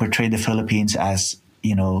know, that portray the Philippines as,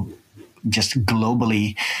 you know, just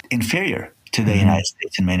globally inferior to the United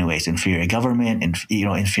States in many ways. Inferior government, and, you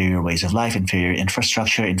know, inferior ways of life, inferior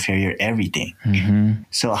infrastructure, inferior everything.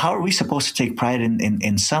 So how are we supposed to take pride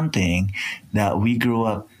in something that we grew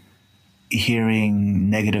up hearing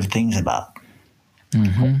negative things about?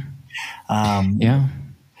 Yeah.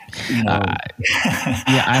 You know,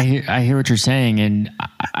 Yeah, I hear what you're saying, and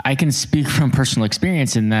I can speak from personal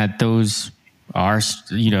experience in that those are,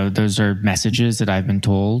 you know, those are messages that I've been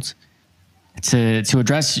told. To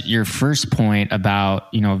address your first point about,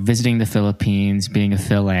 you know, visiting the Philippines, being a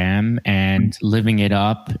Phil-Am and living it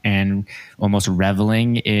up and almost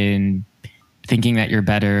reveling in thinking that you're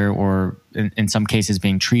better, or in some cases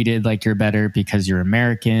being treated like you're better because you're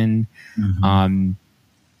American.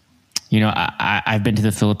 You know, I've been to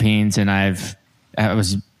the Philippines, and I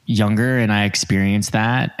was younger and I experienced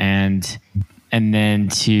that, and then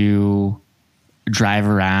to drive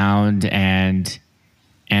around and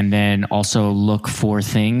then also look for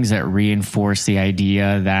things that reinforce the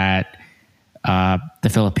idea that the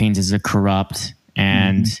Philippines is a corrupt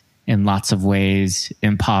and in lots of ways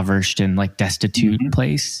impoverished and like destitute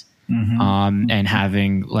place. And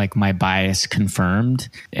having like my bias confirmed,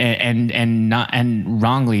 and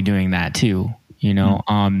wrongly doing that too, you know.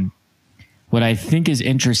 What I think is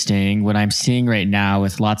interesting, what I'm seeing right now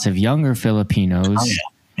with lots of younger Filipinos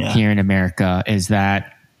here in America, is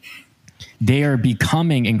that they are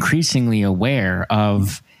becoming increasingly aware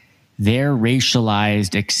of their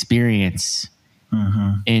racialized experience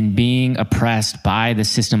in being oppressed by the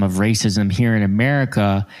system of racism here in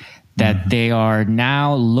America, that they are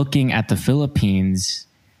now looking at the Philippines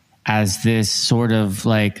as this sort of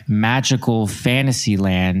like magical fantasy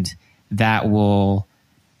land that will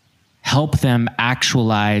help them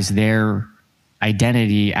actualize their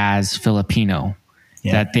identity as Filipino.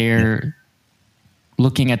 That they're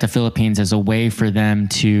looking at the Philippines as a way for them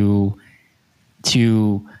to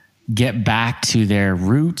get back to their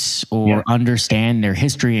roots, or understand their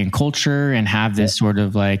history and culture, and have this sort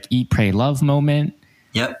of like eat, pray, love moment.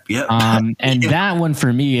 And that one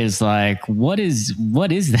for me is like, what is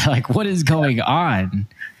that? Like, what is going on?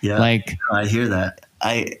 Like, I hear that.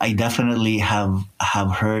 I definitely have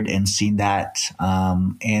heard and seen that.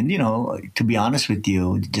 And, you know, to be honest with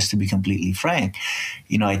you, just to be completely frank,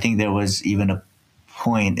 you know, I think there was even a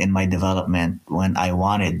point in my development when I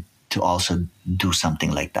wanted to also do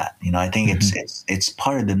something like that. You know, I think it's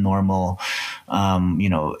part of the normal, you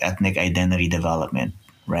know, ethnic identity development,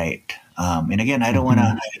 right? And again, I don't want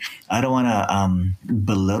to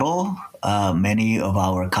belittle many of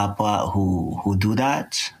our kapwa who do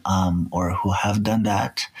that, or who have done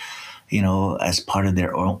that, you know, as part of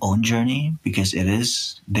their own journey, because it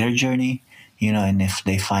is their journey, you know. And if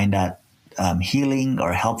they find that healing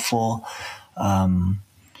or helpful,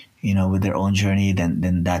 you know, with their own journey,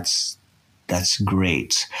 then that's That's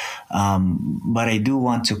great. But I do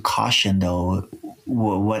want to caution, though,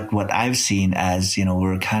 what I've seen as,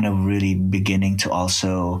 we're kind of really beginning to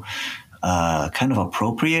also kind of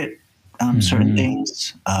appropriate certain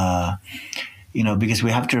things. Because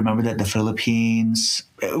we have to remember that the Philippines,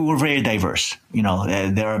 we're very diverse.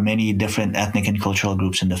 There are many different ethnic and cultural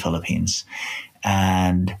groups in the Philippines,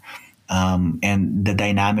 and the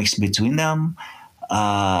dynamics between them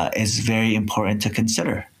is very important to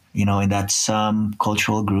consider. In that some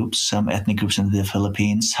cultural groups, some ethnic groups in the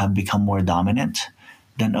Philippines have become more dominant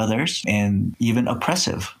than others and even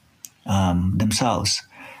oppressive themselves.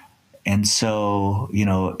 And so,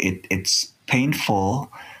 it's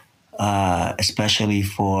painful, especially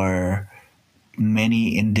for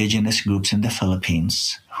many indigenous groups in the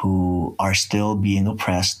Philippines who are still being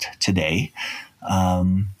oppressed today,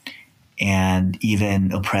 and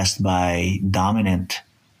even oppressed by dominant,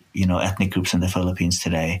 ethnic groups in the Philippines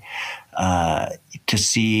today, to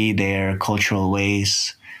see their cultural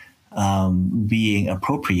ways being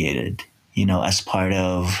appropriated, as part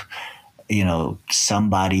of,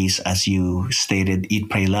 somebody's, as you stated, eat,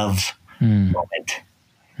 pray, love moment.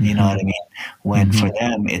 You know what I mean? When for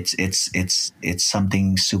them, it's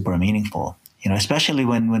something super meaningful. Especially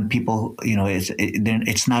when people,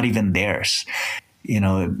 it's not even theirs.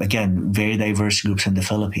 Again, very diverse groups in the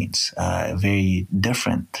Philippines, very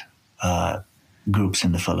different groups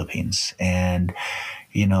in the Philippines, and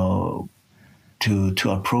to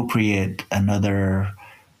appropriate another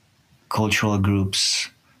cultural group's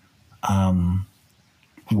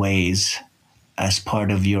ways as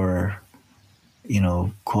part of your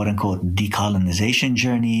quote unquote decolonization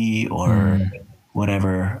journey or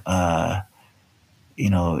whatever,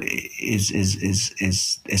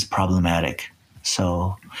 is problematic.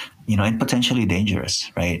 So, and potentially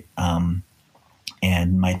dangerous, right?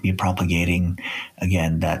 And might be propagating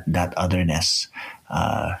again that otherness,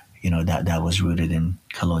 that was rooted in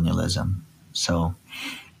colonialism. So,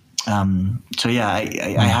 I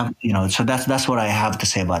have, so that's what I have to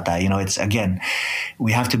say about that. It's, again,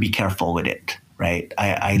 we have to be careful with it, right?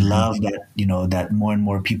 I love that, that more and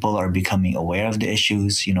more people are becoming aware of the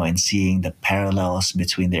issues, and seeing the parallels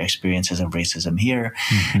between their experiences of racism here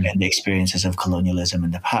and the experiences of colonialism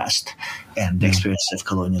in the past, and the experiences of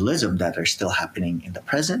colonialism that are still happening in the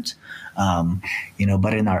present.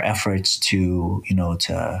 But in our efforts to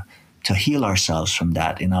heal ourselves from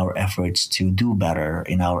that, in our efforts to do better,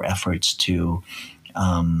 in our efforts to,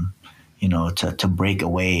 to break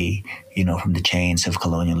away, from the chains of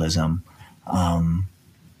colonialism,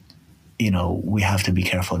 we have to be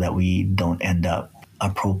careful that we don't end up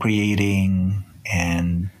appropriating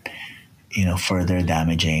and, further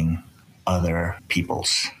damaging other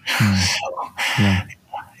peoples. So,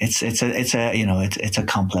 it's a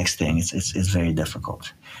complex thing. It's very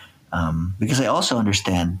difficult. Because I also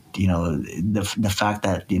understand, the fact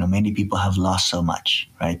that, many people have lost so much,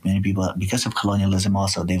 right? Many people, because of colonialism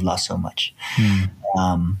also, they've lost so much.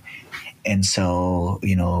 And so,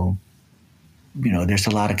 there's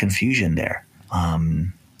a lot of confusion there.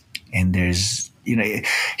 And there's,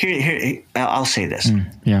 here, I'll say this,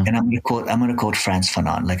 and I'm going to quote Frantz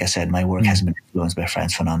Fanon. Like I said, my work has been influenced by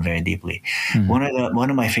Frantz Fanon very deeply. One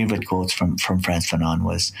of my favorite quotes from Frantz Fanon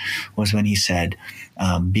was when he said,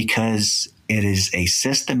 because it is a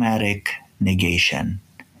systematic negation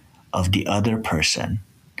of the other person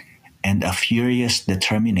and a furious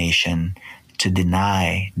determination to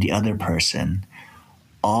deny the other person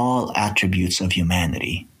all attributes of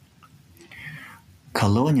humanity,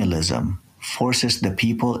 colonialism forces the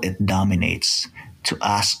people it dominates to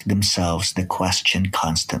ask themselves the question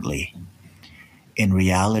constantly, in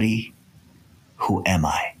reality, who am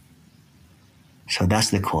I? So that's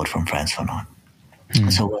the quote from Frantz Fanon.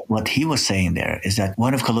 So what he was saying there is that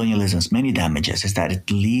one of colonialism's many damages is that it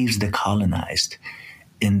leaves the colonized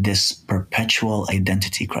in this perpetual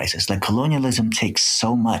identity crisis. Like, colonialism takes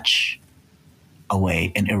so much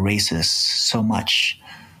away and erases so much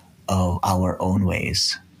of our own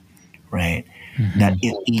ways, right? That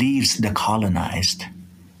it leaves the colonized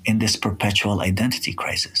in this perpetual identity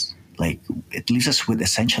crisis. Like, it leaves us with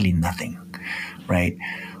essentially nothing, right?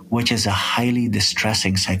 Which is a highly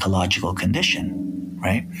distressing psychological condition,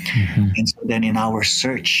 right? And so then in our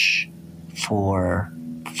search for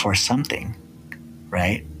something,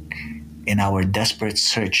 right? In our desperate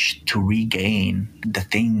search to regain the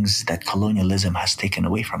things that colonialism has taken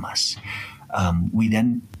away from us, we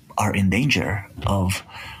then are in danger of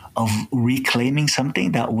reclaiming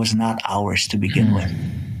something that was not ours to begin with.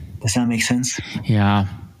 Does that make sense? Yeah.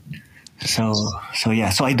 So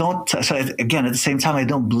I don't. So again, at the same time, I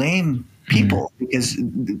don't blame people because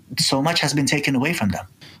so much has been taken away from them.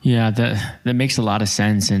 Yeah, that makes a lot of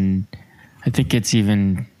sense. And I think it's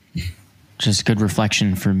even just good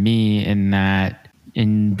reflection for me in that,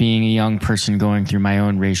 in being a young person going through my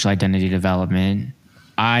own racial identity development,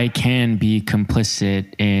 I can be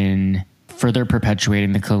complicit in further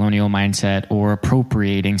perpetuating the colonial mindset or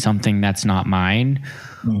appropriating something that's not mine,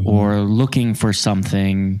 or looking for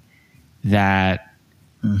something that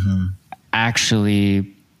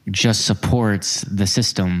actually just supports the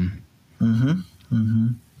system.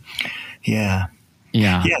 Yeah.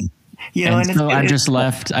 Yeah. Yeah. You know, and so I'm just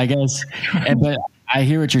left, I guess. But I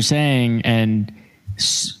hear what you're saying, and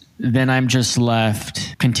then I'm just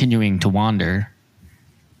left continuing to wander.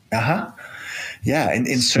 Yeah,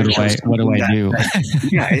 in search of what do I do?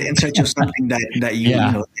 In search of something that you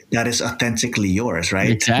know that is authentically yours, right?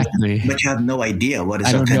 Exactly. But you have no idea what is.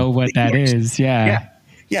 I don't know what that yours. is. Yeah,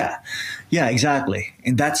 exactly.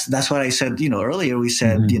 And that's what I said. You know, earlier we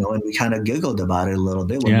said, you know, and we kind of giggled about it a little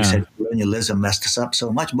bit when we said colonialism messed us up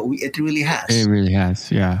so much, but it really has. It really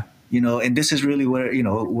has. Yeah. You know, and this is really where, you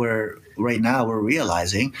know, where right now we're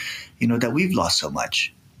realizing, you know, that we've lost so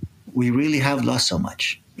much. We really have lost so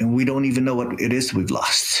much. And we don't even know what it is we've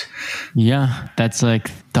lost. Yeah, that's like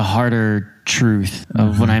the harder truth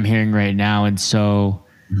of what I'm hearing right now. And so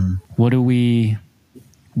what do we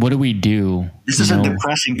do? This is a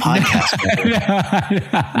depressing podcast.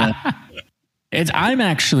 I'm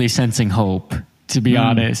actually sensing hope, to be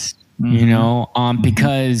honest, you know,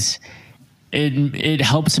 because it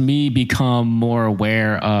helps me become more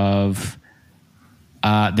aware of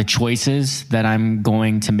the choices that I'm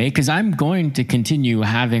going to make, because I'm going to continue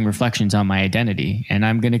having reflections on my identity, and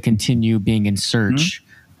I'm going to continue being in search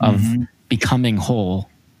of becoming whole.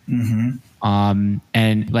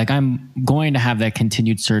 And like, I'm going to have that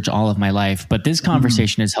continued search all of my life. But this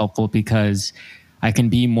conversation is helpful because I can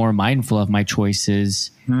be more mindful of my choices,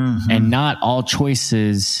 and not all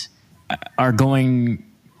choices are going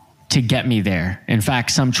to get me there. In fact,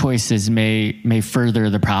 some choices may further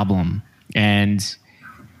the problem. And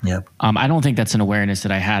I don't think that's an awareness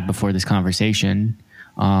that I had before this conversation.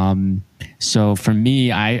 So for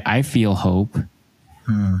me, I feel hope.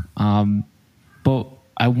 But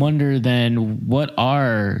I wonder then, what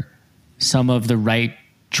are some of the right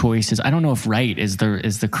choices? I don't know if right is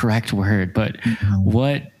the correct word, but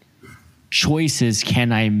what choices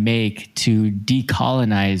can I make to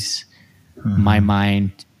decolonize my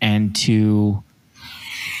mind and to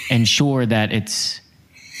ensure that it's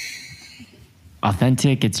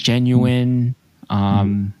authentic, it's genuine,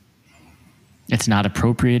 it's not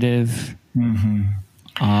appropriative,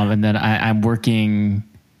 and that I'm working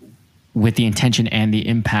with the intention and the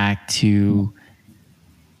impact to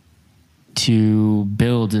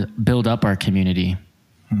build up our community?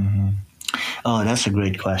 Oh, that's a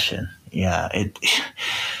great question. Yeah, it,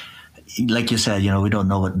 like you said, you know, we don't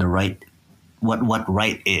know what the right, what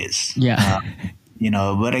right is. Yeah. You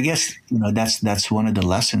know, but I guess, you know, that's one of the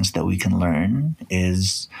lessons that we can learn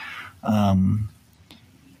is,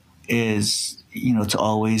 you know, to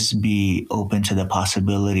always be open to the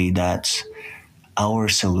possibility that our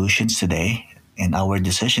solutions today and our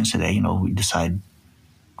decisions today, you know, we decide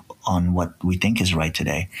on what we think is right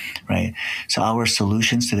today, right? So our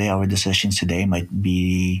solutions today, our decisions today might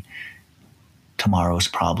be tomorrow's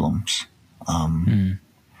problems,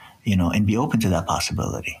 you know, and be open to that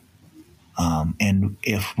possibility. And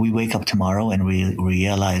if we wake up tomorrow and we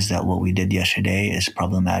realize that what we did yesterday is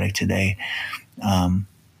problematic today,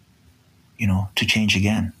 you know, to change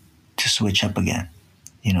again, to switch up again,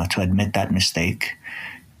 you know, to admit that mistake,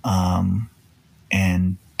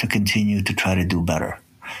 and to continue to try to do better.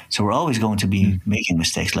 So we're always going to be making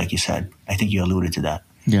mistakes, like you said. I think you alluded to that.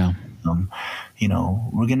 Yeah. You know,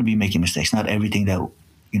 we're going to be making mistakes. Not everything that,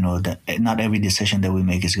 you know, that not every decision that we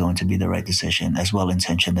make is going to be the right decision, as well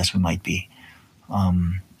intentioned as we might be.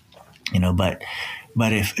 You know, but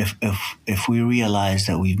if we realize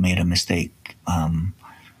that we've made a mistake,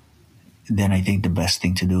 then I think the best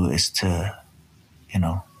thing to do is to, you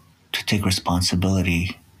know, to take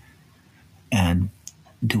responsibility and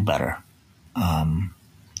do better.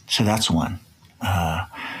 So that's one,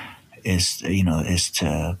 is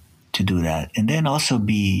to do that. And then also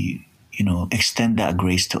be, you know, extend that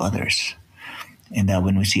grace to others. And that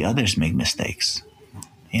when we see others make mistakes,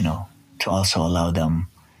 you know, to also allow them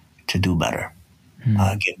to do better,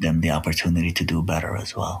 give them the opportunity to do better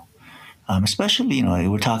as well. Especially, you know,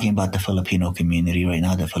 we're talking about the Filipino community right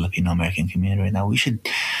now, the Filipino American community right now. We should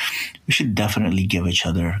definitely give each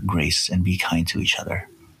other grace and be kind to each other.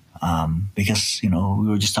 Because we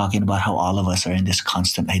were just talking about how all of us are in this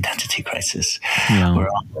constant identity crisis. Yeah.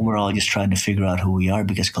 We're all just trying to figure out who we are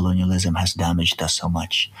because colonialism has damaged us so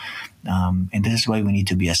much. And this is why we need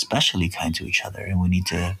to be especially kind to each other, and we need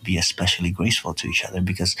to be especially graceful to each other,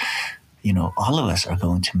 because all of us are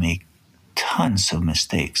going to make tons of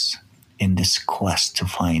mistakes in this quest to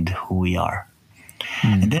find who we are.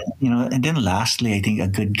 And then lastly, I think a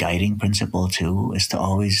good guiding principle too is to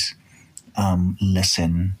always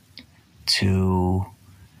listen to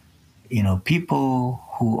people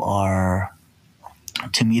who are,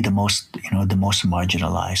 to me, the most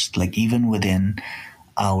marginalized. Like, even within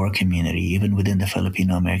our community, even within the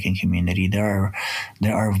Filipino American community, there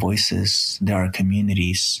are voices, there are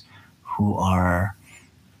communities who are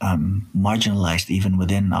marginalized even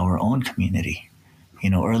within our own community.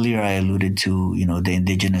 Earlier I alluded to the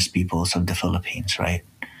indigenous peoples of the Philippines, right?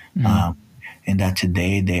 And that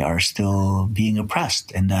today they are still being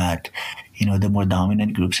oppressed, and that the more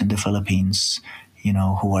dominant groups in the Philippines,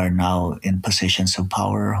 who are now in positions of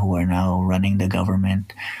power, who are now running the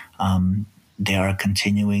government, they are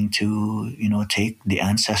continuing to take the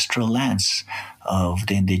ancestral lands of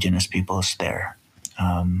the indigenous peoples there.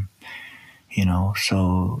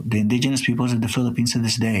 So the indigenous peoples of the Philippines to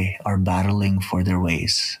this day are battling for their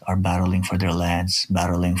ways, are battling for their lands,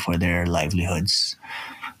 battling for their livelihoods.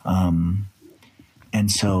 And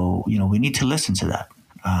so, we need to listen to that.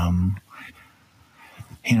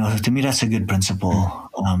 To me, that's a good principle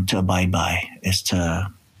to abide by, is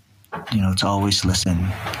to always listen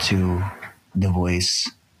to the voice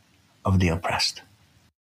of the oppressed.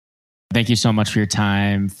 Thank you so much for your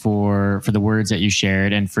time, for the words that you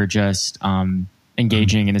shared, and for just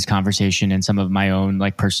engaging in this conversation and some of my own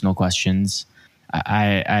personal questions.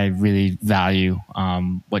 I really value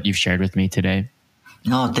what you've shared with me today.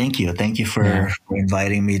 No, thank you. Thank you for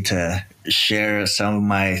inviting me to share some of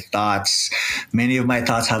my thoughts. Many of my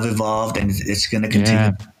thoughts have evolved, and it's going to continue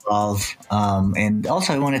to evolve. And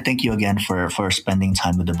also, I want to thank you again for spending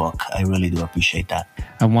time with the book. I really do appreciate that.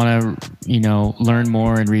 I want to, learn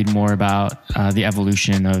more and read more about the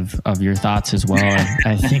evolution of your thoughts as well.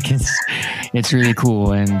 I think it's really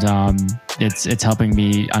cool, and it's helping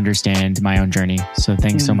me understand my own journey. So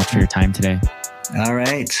thanks so much for your time today. All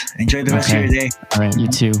right. Enjoy the rest of your day. All right. You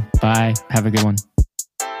too. Bye. Have a good one.